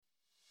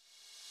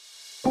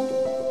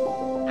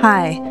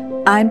Hi,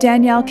 I'm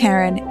Danielle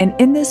Carron, and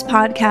in this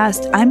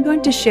podcast, I'm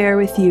going to share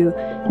with you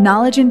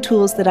knowledge and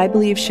tools that I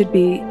believe should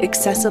be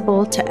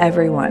accessible to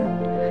everyone.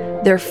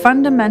 They're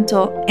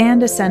fundamental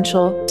and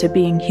essential to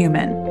being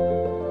human.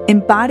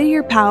 Embody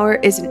Your Power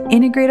is an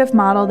integrative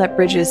model that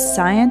bridges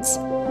science,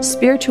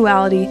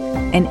 spirituality,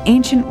 and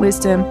ancient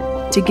wisdom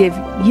to give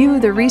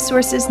you the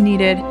resources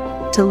needed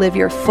to live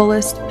your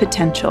fullest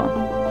potential.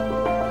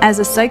 As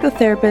a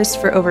psychotherapist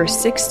for over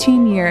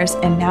 16 years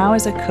and now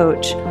as a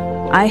coach,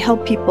 I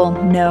help people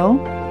know,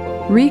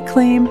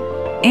 reclaim,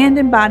 and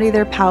embody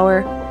their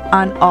power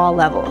on all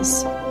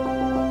levels.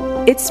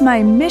 It's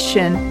my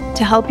mission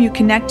to help you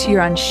connect to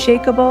your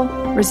unshakable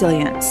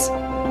resilience,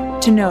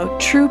 to know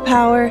true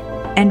power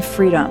and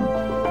freedom,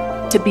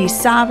 to be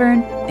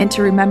sovereign and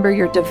to remember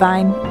your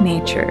divine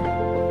nature.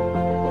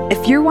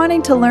 If you're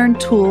wanting to learn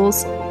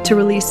tools to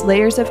release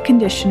layers of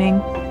conditioning,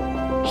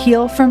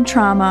 heal from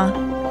trauma,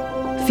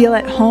 feel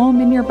at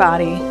home in your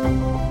body,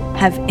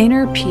 have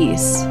inner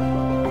peace,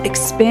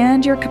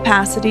 expand your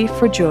capacity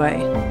for joy,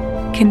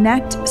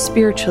 connect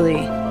spiritually,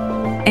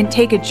 and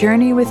take a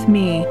journey with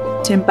me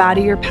to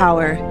embody your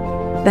power,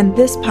 then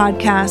this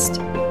podcast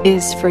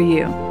is for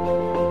you.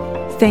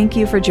 Thank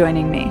you for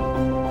joining me.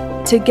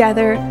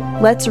 Together,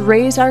 let's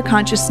raise our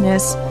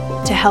consciousness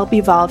to help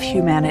evolve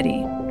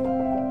humanity.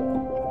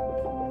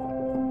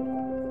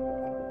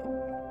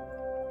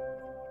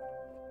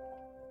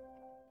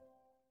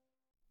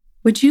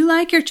 Would you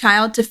like your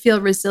child to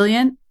feel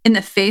resilient in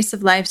the face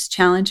of life's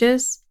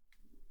challenges?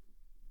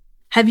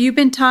 Have you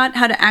been taught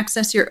how to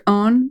access your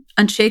own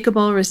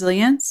unshakable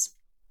resilience?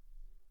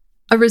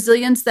 A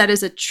resilience that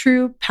is a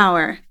true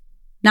power,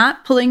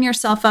 not pulling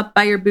yourself up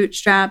by your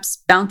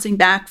bootstraps, bouncing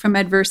back from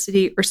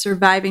adversity, or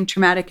surviving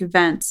traumatic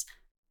events,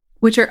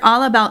 which are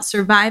all about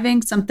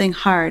surviving something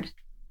hard,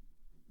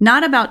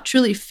 not about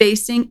truly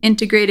facing,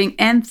 integrating,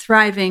 and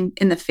thriving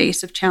in the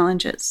face of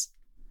challenges.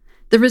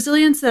 The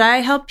resilience that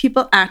I help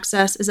people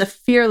access is a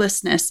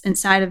fearlessness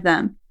inside of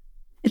them.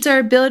 It's our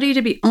ability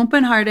to be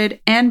open-hearted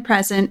and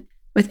present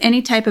with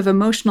any type of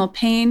emotional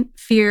pain,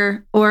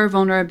 fear, or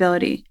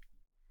vulnerability.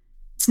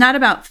 It's not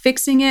about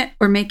fixing it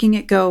or making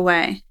it go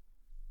away.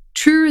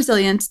 True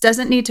resilience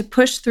doesn't need to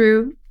push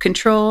through,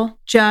 control,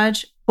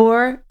 judge,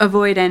 or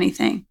avoid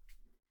anything.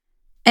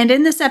 And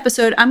in this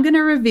episode, I'm going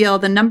to reveal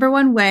the number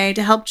one way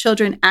to help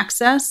children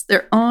access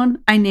their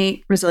own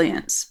innate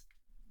resilience.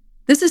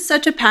 This is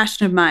such a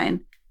passion of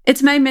mine.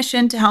 It's my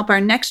mission to help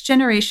our next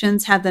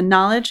generations have the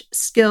knowledge,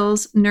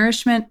 skills,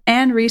 nourishment,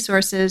 and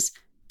resources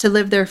to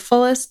live their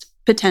fullest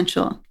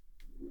potential.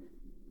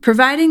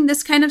 Providing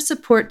this kind of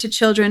support to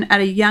children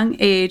at a young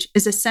age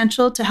is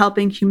essential to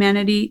helping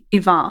humanity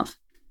evolve.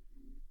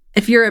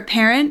 If you're a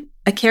parent,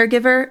 a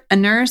caregiver, a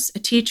nurse, a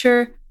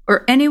teacher,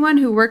 or anyone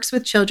who works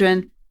with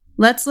children,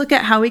 let's look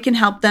at how we can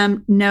help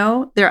them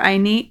know their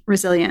innate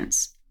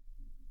resilience.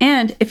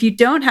 And if you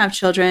don't have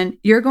children,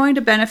 you're going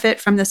to benefit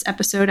from this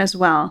episode as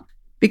well,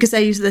 because I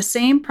use the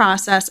same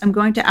process I'm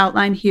going to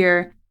outline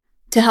here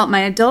to help my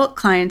adult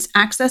clients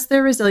access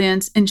their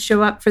resilience and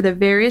show up for the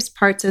various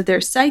parts of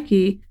their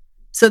psyche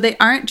so they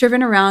aren't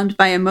driven around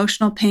by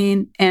emotional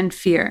pain and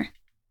fear.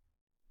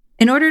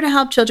 In order to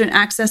help children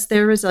access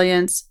their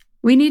resilience,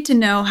 we need to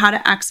know how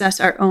to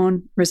access our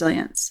own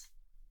resilience.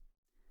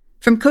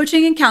 From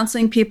coaching and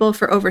counseling people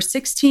for over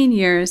 16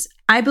 years,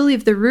 I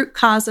believe the root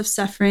cause of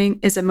suffering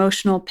is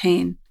emotional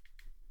pain.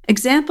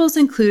 Examples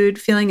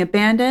include feeling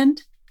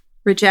abandoned,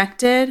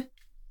 rejected,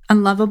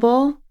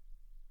 unlovable,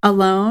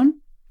 alone,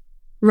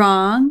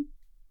 wrong,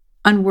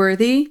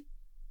 unworthy,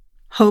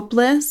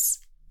 hopeless,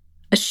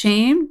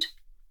 ashamed,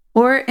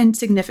 or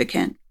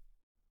insignificant.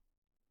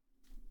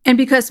 And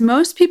because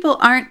most people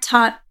aren't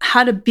taught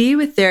how to be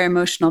with their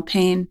emotional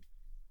pain,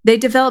 they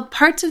develop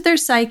parts of their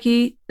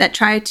psyche that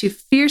try to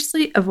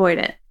fiercely avoid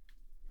it.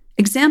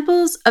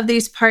 Examples of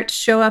these parts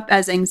show up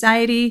as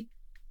anxiety,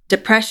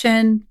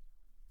 depression,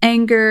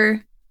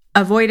 anger,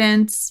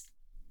 avoidance,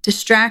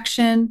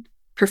 distraction,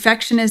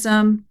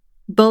 perfectionism,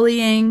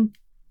 bullying,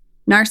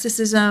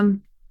 narcissism,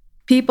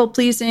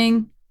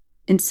 people-pleasing,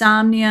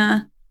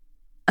 insomnia,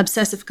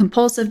 obsessive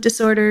compulsive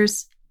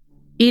disorders,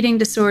 eating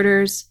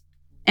disorders,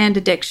 and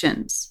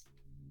addictions.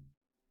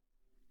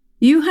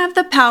 You have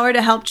the power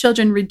to help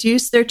children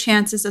reduce their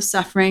chances of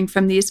suffering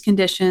from these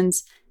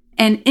conditions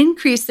and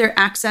increase their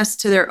access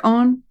to their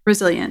own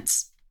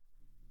resilience.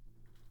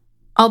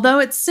 Although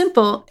it's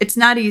simple, it's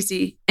not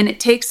easy, and it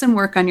takes some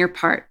work on your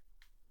part.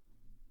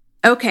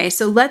 Okay,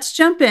 so let's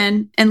jump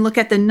in and look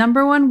at the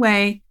number one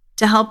way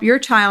to help your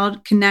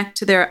child connect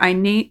to their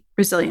innate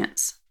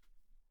resilience.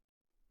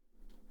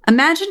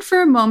 Imagine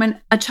for a moment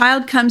a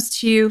child comes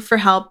to you for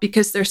help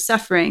because they're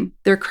suffering,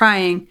 they're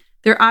crying,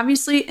 they're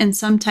obviously in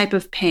some type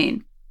of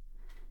pain.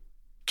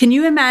 Can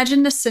you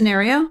imagine this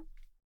scenario?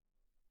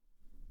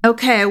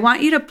 Okay, I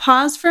want you to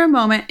pause for a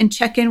moment and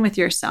check in with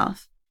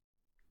yourself.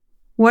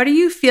 What are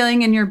you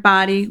feeling in your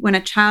body when a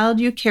child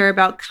you care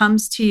about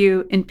comes to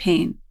you in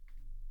pain?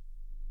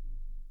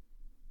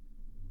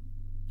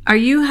 Are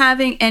you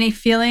having any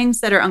feelings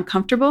that are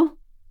uncomfortable?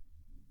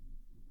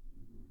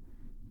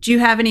 Do you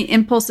have any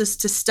impulses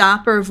to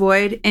stop or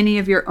avoid any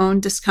of your own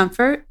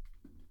discomfort?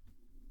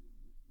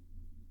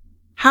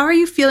 How are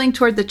you feeling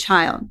toward the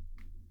child?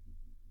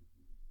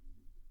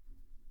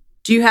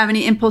 Do you have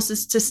any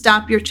impulses to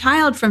stop your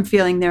child from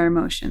feeling their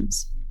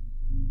emotions?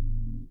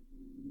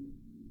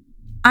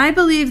 I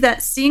believe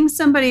that seeing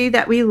somebody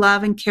that we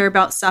love and care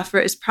about suffer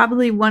is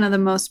probably one of the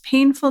most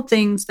painful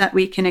things that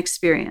we can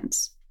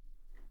experience,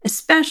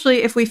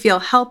 especially if we feel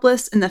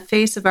helpless in the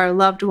face of our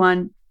loved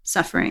one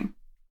suffering.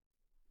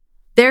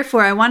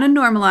 Therefore, I want to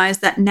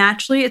normalize that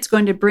naturally it's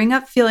going to bring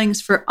up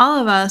feelings for all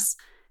of us,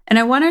 and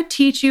I want to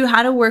teach you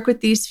how to work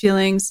with these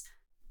feelings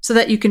so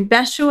that you can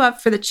best show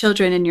up for the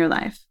children in your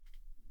life.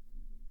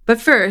 But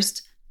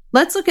first,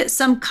 let's look at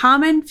some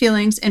common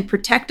feelings and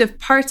protective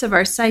parts of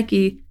our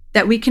psyche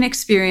that we can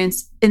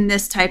experience in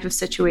this type of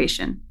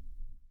situation.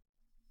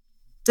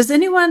 Does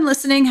anyone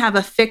listening have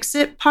a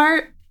fix-it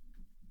part?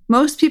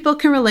 Most people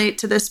can relate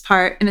to this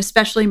part, and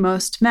especially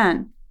most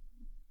men.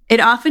 It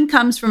often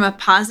comes from a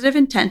positive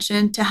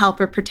intention to help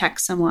or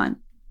protect someone.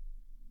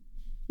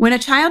 When a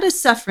child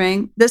is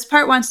suffering, this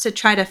part wants to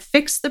try to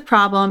fix the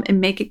problem and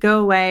make it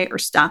go away or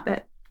stop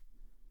it.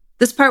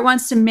 This part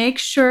wants to make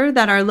sure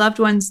that our loved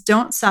ones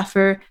don't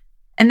suffer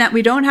and that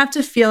we don't have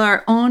to feel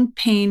our own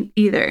pain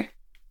either.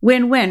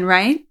 Win-win,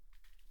 right?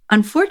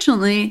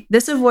 Unfortunately,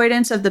 this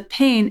avoidance of the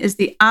pain is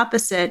the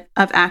opposite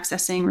of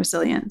accessing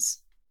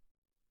resilience.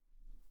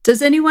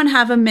 Does anyone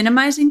have a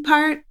minimizing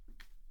part?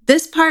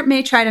 This part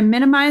may try to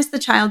minimize the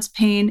child's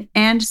pain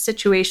and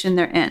situation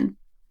they're in.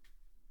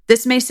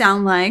 This may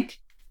sound like,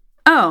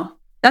 "Oh,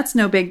 that's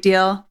no big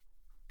deal.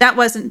 That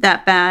wasn't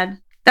that bad.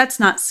 That's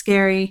not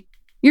scary.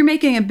 You're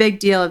making a big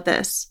deal of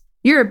this.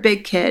 You're a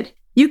big kid.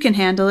 You can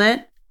handle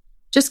it.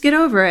 Just get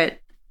over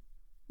it.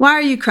 Why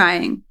are you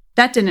crying?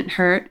 That didn't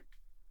hurt.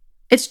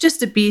 It's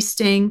just a bee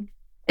sting.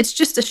 It's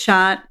just a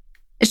shot.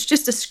 It's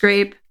just a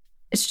scrape.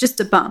 It's just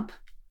a bump.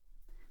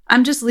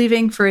 I'm just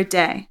leaving for a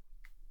day."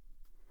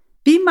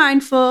 Be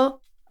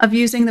mindful of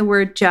using the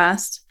word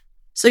just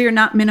so you're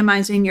not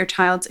minimizing your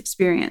child's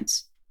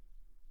experience.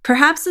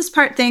 Perhaps this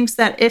part thinks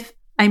that if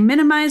I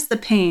minimize the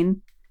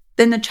pain,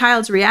 then the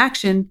child's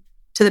reaction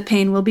to the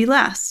pain will be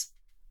less.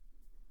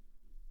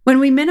 When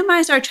we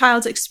minimize our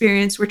child's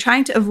experience, we're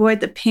trying to avoid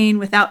the pain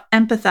without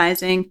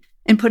empathizing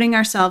and putting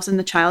ourselves in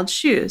the child's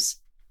shoes.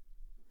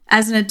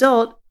 As an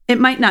adult, it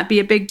might not be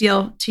a big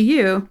deal to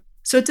you,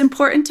 so it's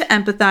important to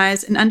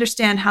empathize and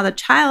understand how the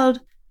child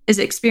is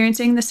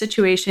experiencing the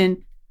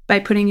situation by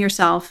putting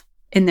yourself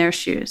in their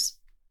shoes.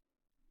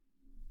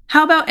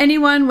 How about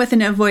anyone with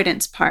an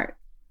avoidance part?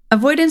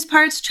 Avoidance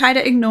parts try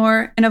to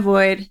ignore and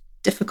avoid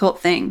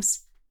difficult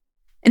things.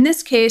 In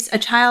this case, a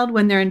child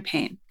when they're in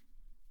pain.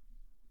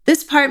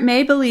 This part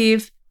may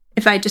believe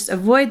if I just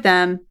avoid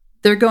them,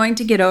 they're going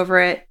to get over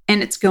it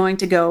and it's going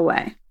to go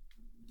away.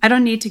 I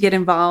don't need to get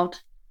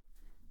involved.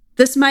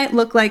 This might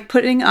look like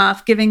putting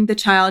off giving the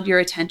child your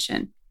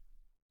attention.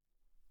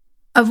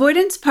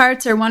 Avoidance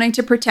parts are wanting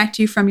to protect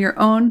you from your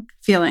own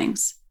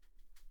feelings.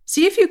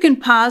 See if you can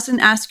pause and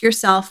ask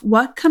yourself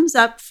what comes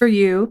up for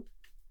you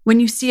when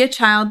you see a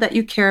child that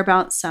you care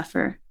about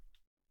suffer.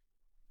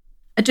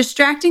 A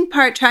distracting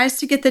part tries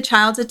to get the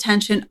child's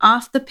attention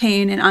off the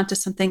pain and onto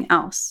something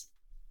else.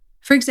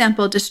 For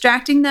example,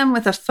 distracting them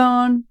with a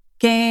phone,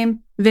 game,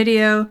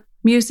 video,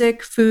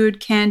 music, food,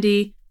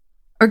 candy,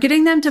 or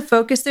getting them to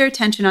focus their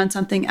attention on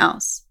something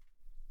else.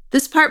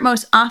 This part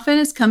most often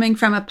is coming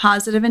from a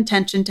positive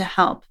intention to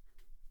help.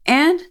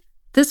 And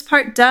this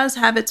part does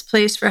have its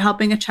place for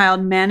helping a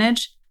child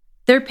manage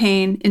their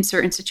pain in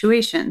certain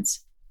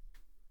situations.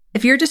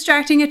 If you're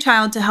distracting a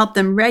child to help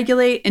them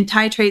regulate and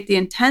titrate the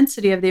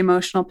intensity of the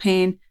emotional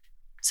pain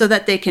so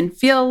that they can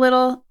feel a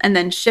little and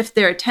then shift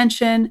their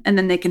attention and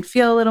then they can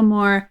feel a little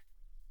more,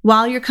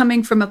 while you're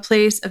coming from a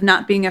place of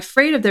not being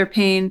afraid of their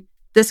pain,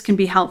 this can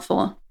be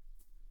helpful.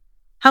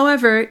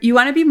 However, you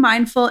want to be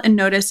mindful and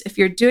notice if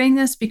you're doing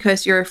this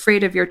because you're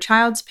afraid of your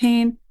child's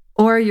pain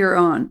or your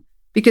own,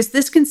 because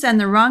this can send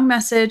the wrong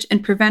message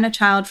and prevent a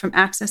child from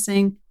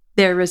accessing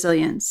their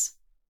resilience.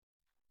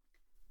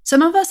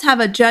 Some of us have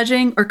a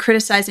judging or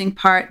criticizing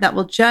part that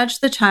will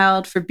judge the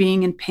child for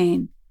being in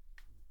pain.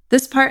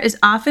 This part is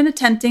often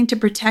attempting to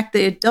protect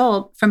the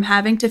adult from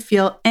having to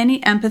feel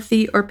any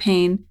empathy or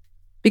pain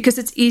because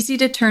it's easy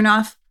to turn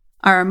off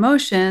our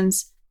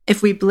emotions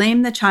if we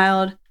blame the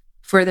child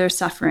for their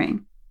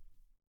suffering.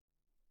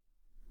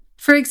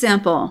 For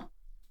example,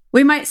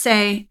 we might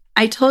say,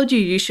 "I told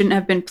you shouldn't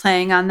have been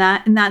playing on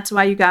that, and that's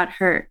why you got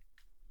hurt.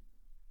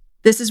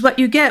 This is what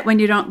you get when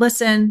you don't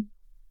listen.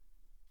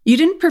 You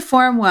didn't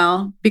perform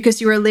well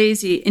because you were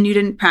lazy and you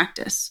didn't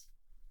practice.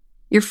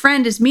 Your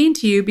friend is mean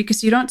to you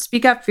because you don't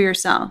speak up for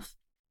yourself.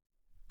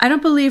 I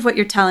don't believe what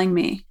you're telling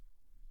me.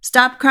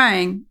 Stop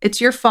crying. It's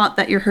your fault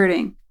that you're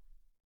hurting."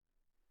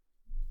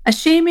 A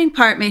shaming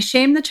part may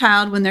shame the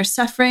child when they're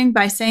suffering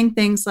by saying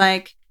things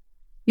like,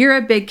 "You're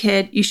a big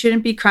kid. You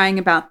shouldn't be crying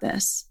about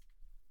this.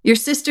 Your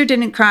sister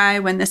didn't cry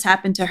when this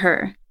happened to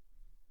her.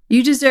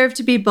 You deserve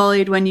to be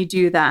bullied when you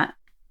do that.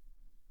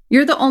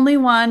 You're the only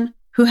one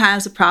who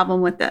has a problem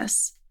with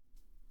this."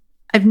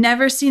 I've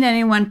never seen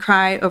anyone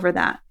cry over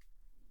that.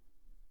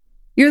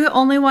 You're the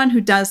only one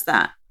who does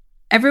that.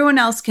 Everyone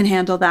else can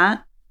handle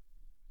that.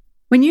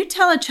 When you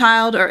tell a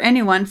child, or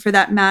anyone for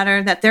that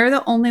matter, that they're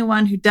the only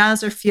one who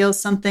does or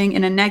feels something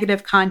in a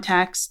negative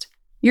context,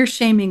 you're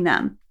shaming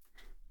them.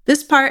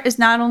 This part is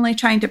not only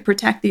trying to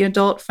protect the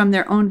adult from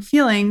their own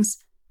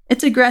feelings,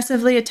 it's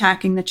aggressively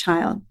attacking the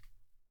child.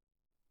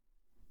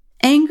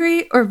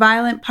 Angry or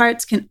violent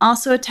parts can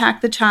also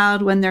attack the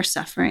child when they're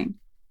suffering.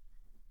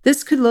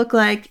 This could look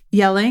like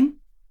yelling,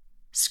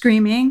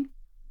 screaming,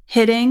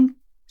 hitting,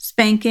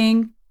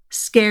 spanking,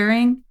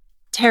 scaring,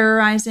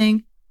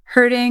 terrorizing,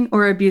 hurting,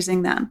 or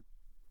abusing them.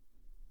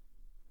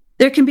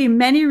 There can be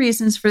many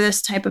reasons for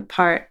this type of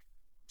part.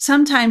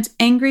 Sometimes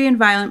angry and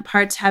violent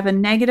parts have a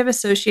negative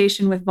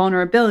association with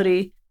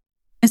vulnerability,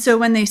 and so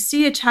when they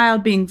see a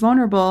child being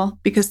vulnerable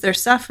because they're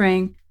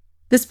suffering,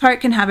 this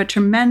part can have a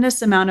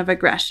tremendous amount of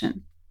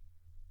aggression.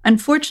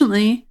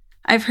 Unfortunately,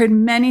 I've heard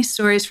many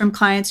stories from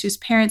clients whose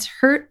parents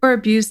hurt or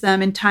abused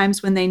them in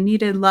times when they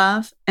needed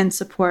love and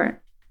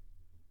support.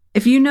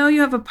 If you know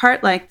you have a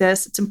part like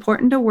this, it's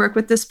important to work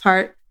with this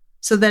part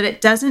so that it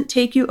doesn't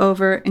take you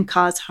over and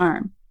cause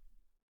harm.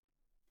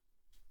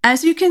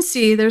 As you can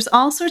see, there's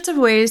all sorts of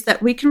ways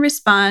that we can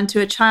respond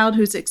to a child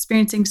who's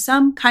experiencing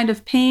some kind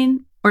of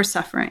pain or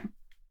suffering.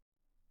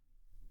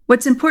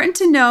 What's important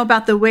to know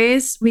about the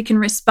ways we can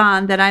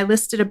respond that I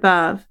listed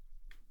above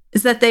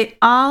is that they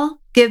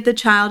all give the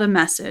child a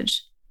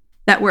message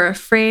that we're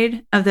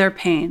afraid of their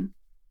pain.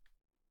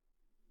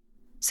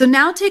 So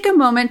now take a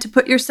moment to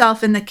put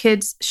yourself in the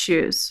kid's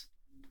shoes.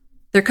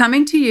 They're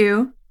coming to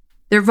you,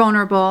 they're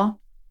vulnerable,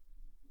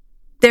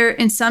 they're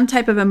in some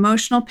type of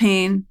emotional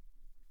pain,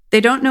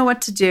 they don't know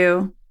what to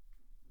do.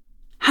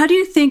 How do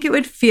you think it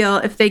would feel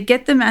if they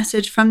get the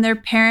message from their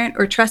parent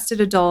or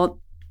trusted adult,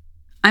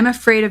 I'm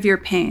afraid of your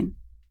pain?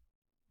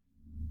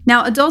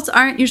 Now, adults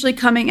aren't usually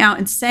coming out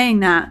and saying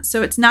that,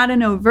 so it's not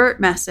an overt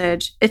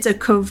message. It's a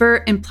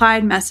covert,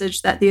 implied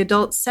message that the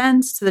adult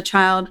sends to the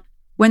child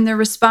when they're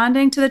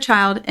responding to the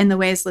child in the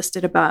ways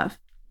listed above.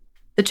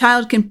 The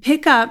child can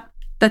pick up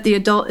that the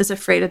adult is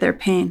afraid of their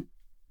pain.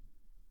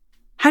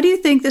 How do you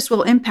think this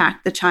will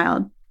impact the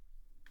child?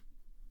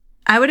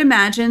 I would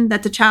imagine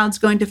that the child's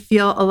going to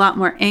feel a lot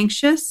more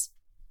anxious,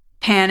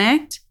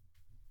 panicked,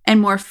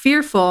 and more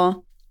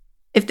fearful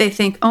if they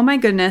think, oh my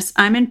goodness,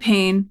 I'm in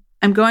pain,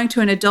 I'm going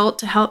to an adult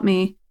to help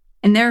me,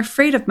 and they're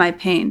afraid of my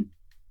pain.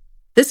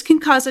 This can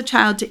cause a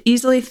child to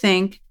easily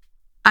think,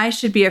 I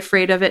should be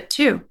afraid of it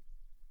too.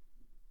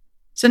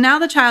 So now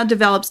the child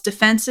develops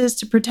defenses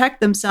to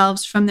protect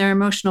themselves from their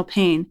emotional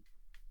pain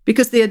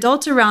because the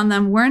adults around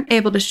them weren't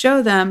able to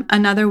show them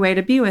another way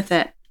to be with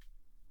it.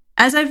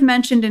 As I've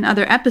mentioned in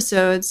other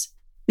episodes,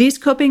 these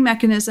coping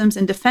mechanisms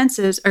and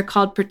defenses are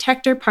called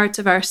protector parts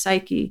of our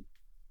psyche.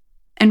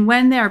 And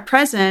when they are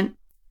present,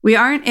 we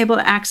aren't able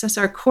to access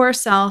our core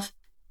self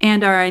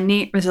and our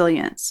innate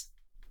resilience.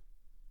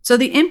 So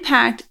the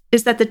impact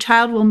is that the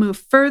child will move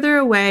further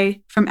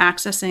away from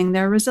accessing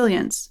their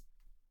resilience.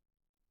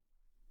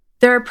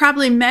 There are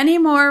probably many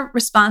more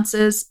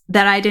responses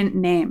that I didn't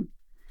name.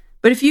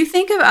 But if you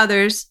think of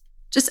others,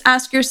 just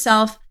ask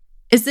yourself,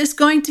 is this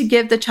going to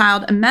give the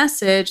child a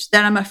message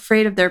that I'm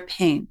afraid of their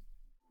pain?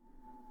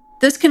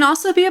 This can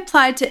also be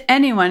applied to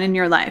anyone in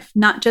your life,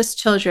 not just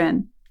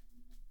children,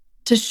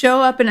 to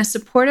show up in a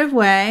supportive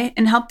way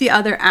and help the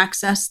other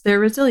access their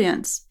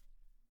resilience.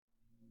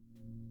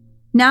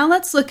 Now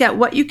let's look at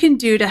what you can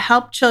do to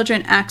help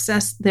children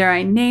access their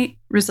innate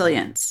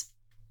resilience.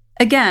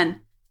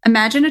 Again,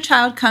 imagine a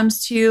child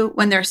comes to you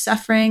when they're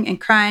suffering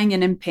and crying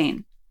and in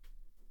pain.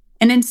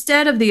 And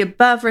instead of the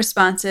above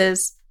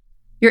responses,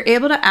 you're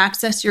able to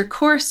access your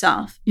core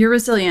self, your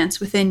resilience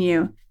within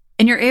you,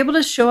 and you're able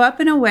to show up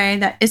in a way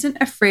that isn't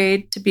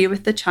afraid to be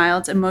with the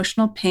child's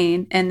emotional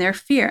pain and their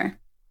fear.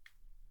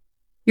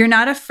 You're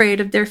not afraid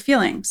of their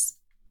feelings.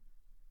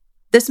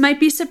 This might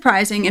be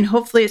surprising, and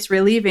hopefully it's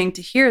relieving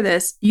to hear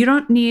this. You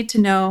don't need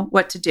to know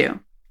what to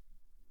do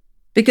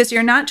because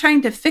you're not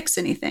trying to fix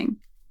anything.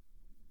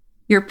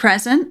 You're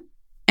present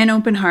and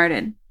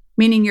open-hearted,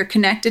 meaning you're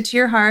connected to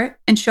your heart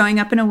and showing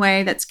up in a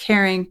way that's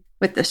caring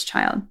with this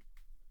child.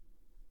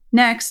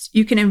 Next,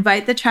 you can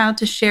invite the child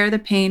to share the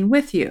pain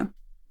with you.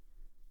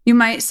 You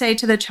might say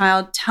to the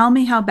child, tell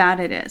me how bad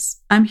it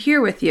is. I'm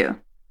here with you.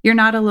 You're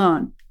not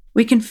alone.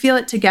 We can feel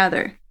it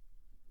together.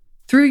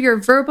 Through your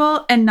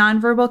verbal and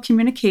nonverbal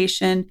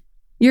communication,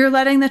 you're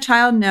letting the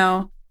child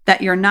know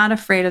that you're not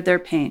afraid of their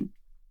pain.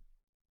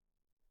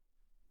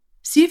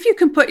 See if you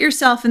can put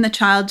yourself in the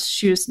child's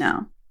shoes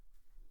now.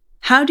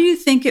 How do you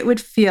think it would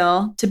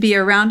feel to be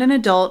around an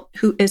adult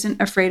who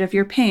isn't afraid of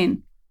your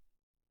pain?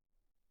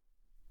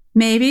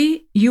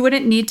 Maybe you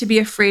wouldn't need to be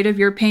afraid of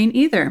your pain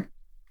either.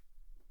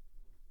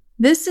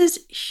 This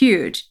is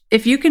huge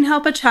if you can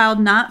help a child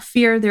not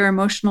fear their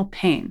emotional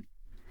pain.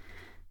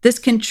 This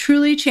can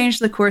truly change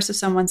the course of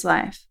someone's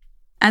life.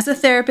 As a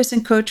therapist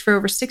and coach for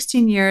over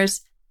 16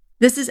 years,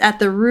 this is at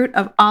the root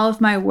of all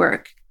of my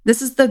work.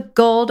 This is the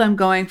gold I'm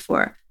going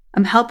for.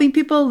 I'm helping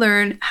people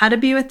learn how to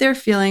be with their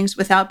feelings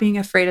without being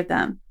afraid of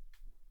them.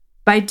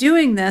 By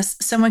doing this,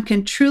 someone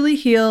can truly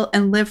heal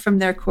and live from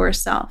their core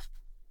self.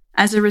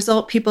 As a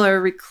result, people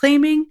are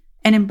reclaiming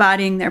and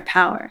embodying their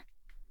power.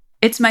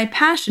 It's my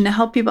passion to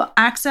help people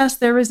access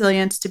their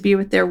resilience to be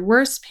with their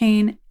worst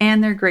pain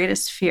and their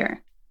greatest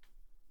fear.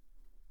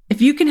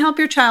 If you can help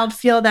your child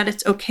feel that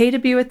it's okay to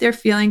be with their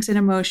feelings and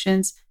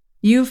emotions,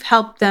 you've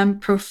helped them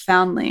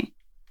profoundly.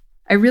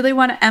 I really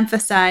want to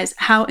emphasize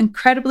how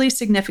incredibly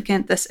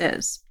significant this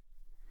is.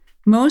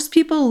 Most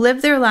people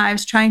live their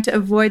lives trying to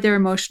avoid their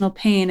emotional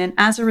pain, and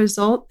as a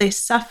result, they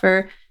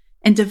suffer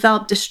and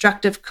develop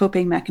destructive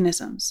coping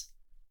mechanisms.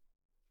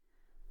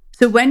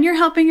 So when you're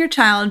helping your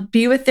child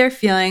be with their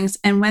feelings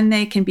and when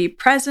they can be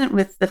present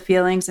with the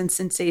feelings and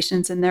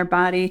sensations in their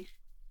body,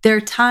 they're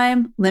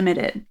time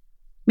limited,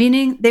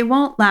 meaning they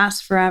won't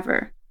last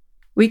forever.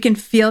 We can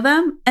feel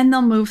them and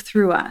they'll move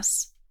through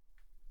us.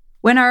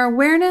 When our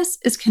awareness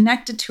is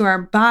connected to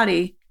our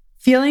body,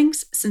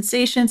 feelings,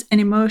 sensations,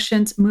 and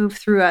emotions move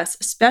through us,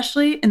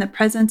 especially in the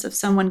presence of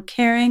someone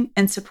caring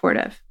and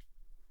supportive.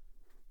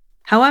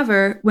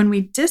 However, when we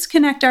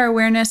disconnect our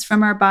awareness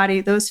from our body,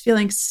 those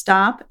feelings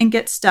stop and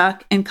get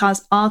stuck and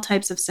cause all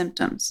types of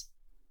symptoms.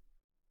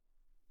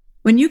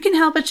 When you can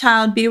help a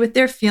child be with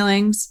their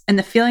feelings and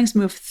the feelings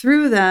move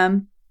through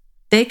them,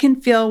 they can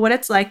feel what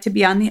it's like to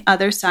be on the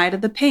other side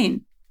of the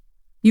pain.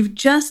 You've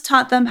just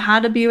taught them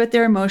how to be with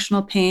their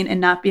emotional pain and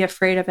not be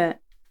afraid of it.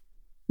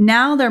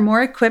 Now they're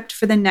more equipped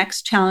for the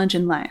next challenge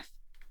in life.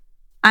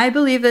 I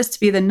believe this to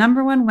be the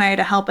number one way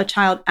to help a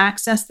child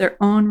access their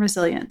own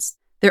resilience,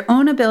 their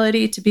own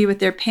ability to be with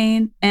their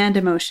pain and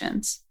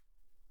emotions.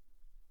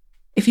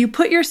 If you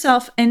put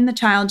yourself in the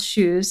child's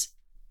shoes,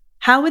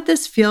 how would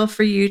this feel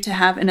for you to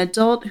have an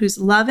adult who's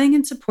loving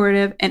and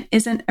supportive and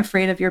isn't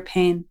afraid of your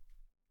pain?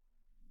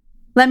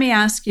 Let me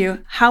ask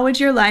you, how would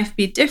your life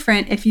be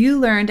different if you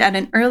learned at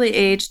an early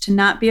age to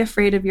not be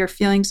afraid of your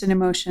feelings and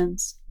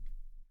emotions?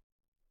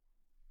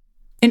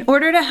 In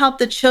order to help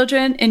the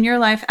children in your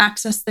life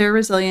access their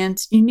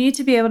resilience, you need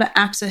to be able to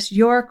access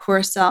your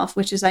core self,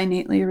 which is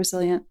innately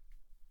resilient.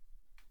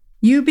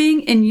 You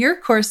being in your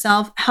core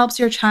self helps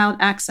your child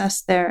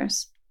access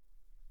theirs.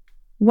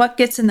 What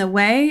gets in the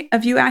way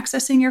of you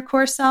accessing your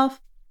core self?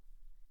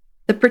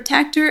 The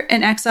protector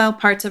and exile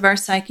parts of our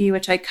psyche,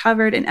 which I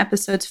covered in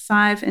episodes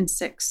 5 and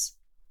 6.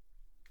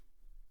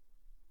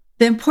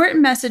 The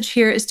important message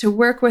here is to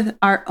work with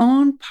our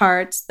own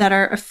parts that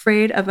are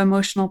afraid of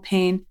emotional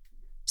pain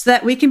so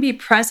that we can be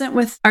present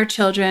with our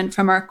children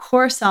from our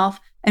core self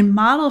and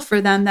model for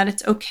them that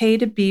it's okay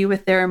to be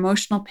with their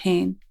emotional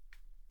pain,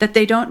 that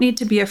they don't need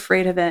to be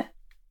afraid of it.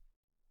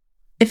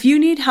 If you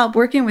need help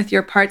working with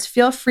your parts,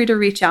 feel free to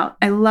reach out.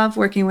 I love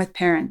working with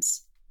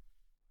parents.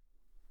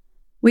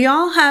 We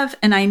all have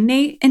an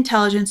innate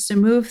intelligence to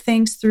move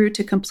things through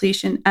to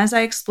completion, as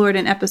I explored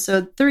in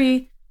episode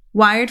 3,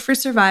 Wired for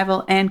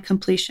Survival and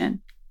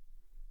Completion.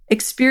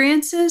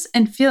 Experiences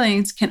and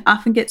feelings can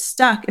often get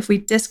stuck if we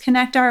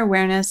disconnect our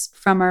awareness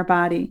from our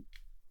body.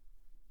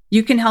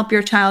 You can help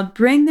your child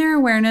bring their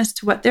awareness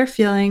to what they're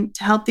feeling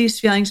to help these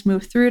feelings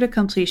move through to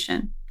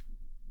completion.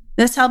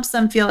 This helps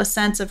them feel a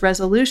sense of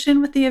resolution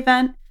with the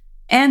event,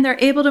 and they're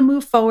able to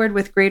move forward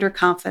with greater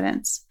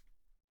confidence.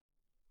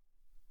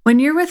 When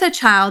you're with a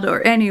child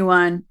or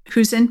anyone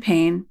who's in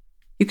pain,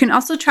 you can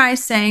also try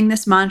saying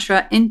this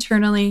mantra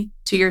internally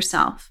to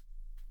yourself.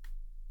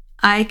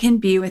 I can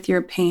be with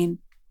your pain.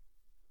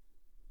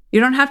 You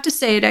don't have to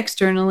say it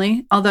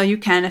externally, although you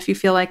can if you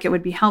feel like it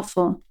would be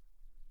helpful.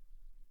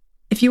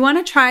 If you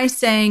want to try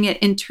saying it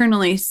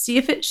internally, see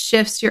if it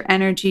shifts your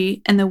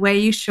energy and the way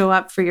you show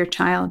up for your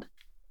child.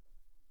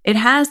 It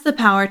has the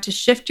power to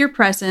shift your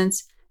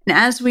presence, and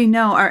as we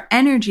know, our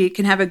energy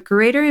can have a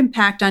greater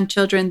impact on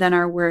children than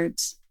our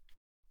words.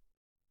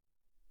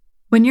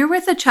 When you're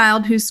with a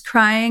child who's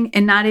crying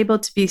and not able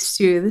to be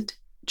soothed,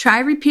 try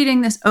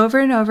repeating this over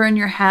and over in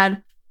your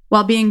head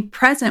while being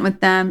present with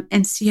them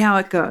and see how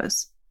it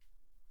goes.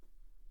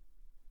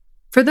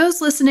 For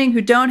those listening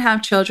who don't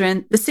have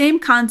children, the same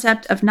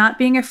concept of not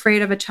being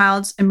afraid of a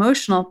child's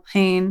emotional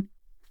pain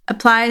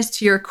applies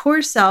to your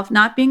core self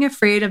not being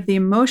afraid of the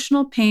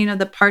emotional pain of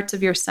the parts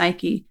of your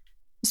psyche,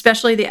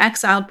 especially the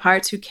exiled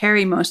parts who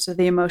carry most of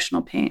the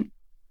emotional pain.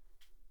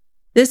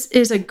 This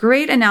is a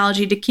great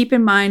analogy to keep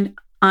in mind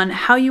on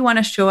how you want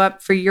to show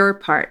up for your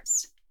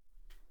parts.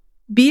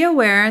 Be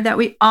aware that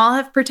we all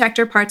have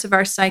protector parts of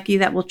our psyche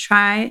that will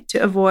try to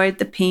avoid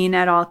the pain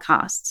at all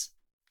costs.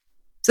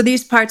 So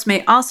these parts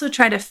may also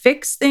try to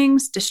fix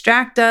things,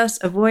 distract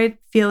us, avoid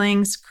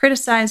feelings,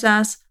 criticize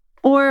us,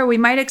 or we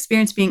might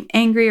experience being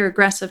angry or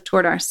aggressive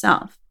toward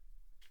ourselves.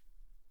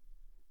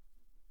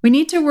 We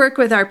need to work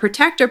with our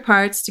protector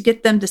parts to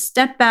get them to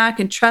step back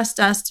and trust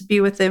us to be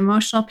with the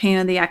emotional pain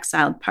of the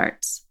exiled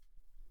parts.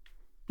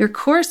 Your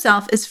core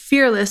self is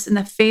fearless in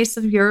the face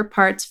of your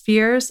parts'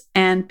 fears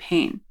and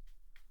pain.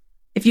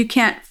 If you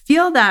can't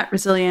feel that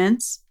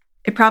resilience,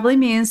 it probably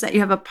means that you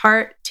have a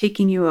part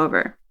taking you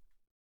over.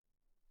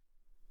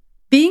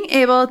 Being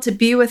able to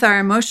be with our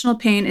emotional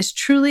pain is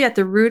truly at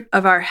the root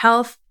of our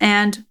health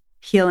and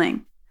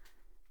healing.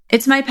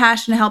 It's my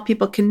passion to help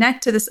people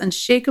connect to this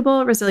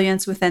unshakable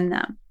resilience within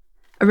them,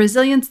 a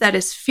resilience that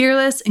is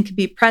fearless and can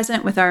be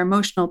present with our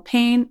emotional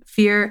pain,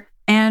 fear,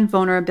 and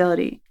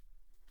vulnerability,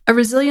 a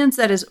resilience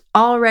that is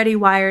already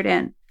wired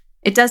in.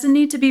 It doesn't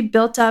need to be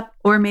built up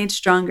or made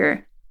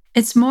stronger.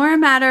 It's more a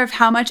matter of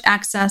how much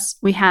access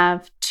we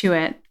have to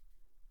it.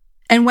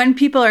 And when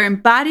people are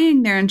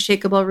embodying their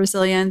unshakable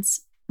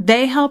resilience,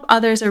 they help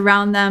others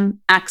around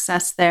them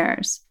access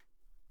theirs.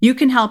 You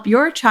can help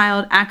your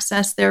child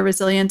access their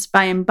resilience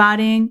by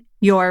embodying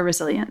your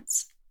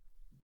resilience.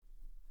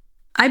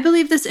 I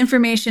believe this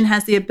information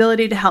has the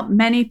ability to help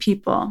many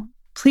people.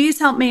 Please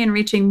help me in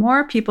reaching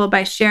more people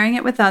by sharing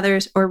it with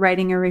others or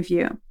writing a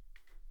review.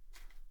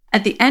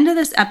 At the end of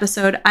this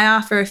episode, I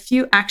offer a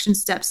few action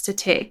steps to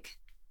take.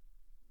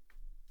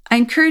 I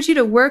encourage you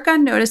to work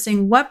on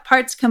noticing what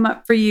parts come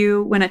up for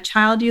you when a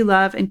child you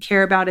love and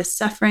care about is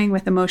suffering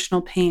with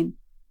emotional pain.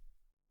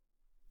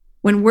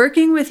 When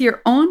working with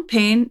your own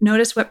pain,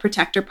 notice what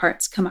protector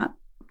parts come up.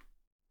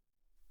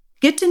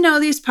 Get to know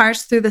these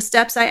parts through the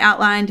steps I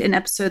outlined in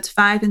episodes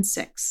 5 and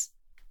 6.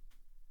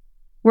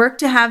 Work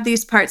to have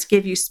these parts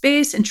give you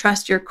space and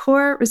trust your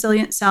core,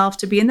 resilient self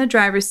to be in the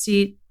driver's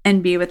seat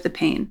and be with the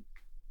pain.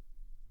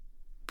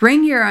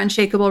 Bring your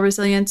unshakable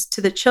resilience to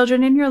the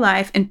children in your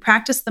life and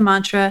practice the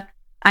mantra,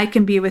 I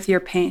can be with your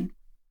pain.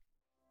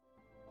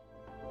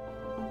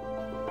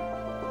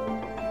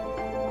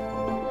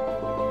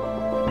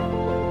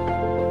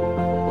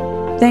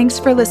 Thanks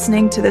for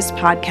listening to this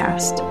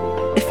podcast.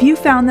 If you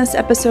found this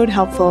episode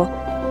helpful,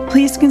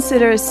 please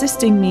consider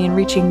assisting me in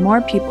reaching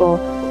more people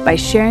by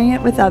sharing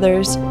it with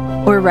others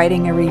or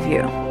writing a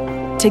review.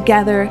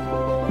 Together,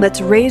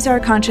 let's raise our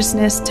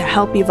consciousness to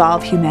help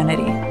evolve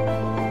humanity.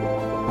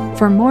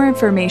 For more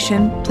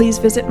information, please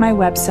visit my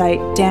website,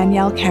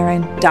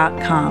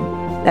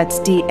 daniellecarron.com. That's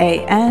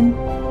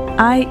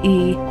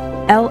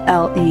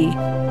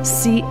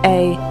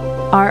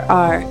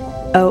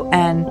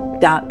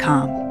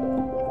DANIELLECARRON.com.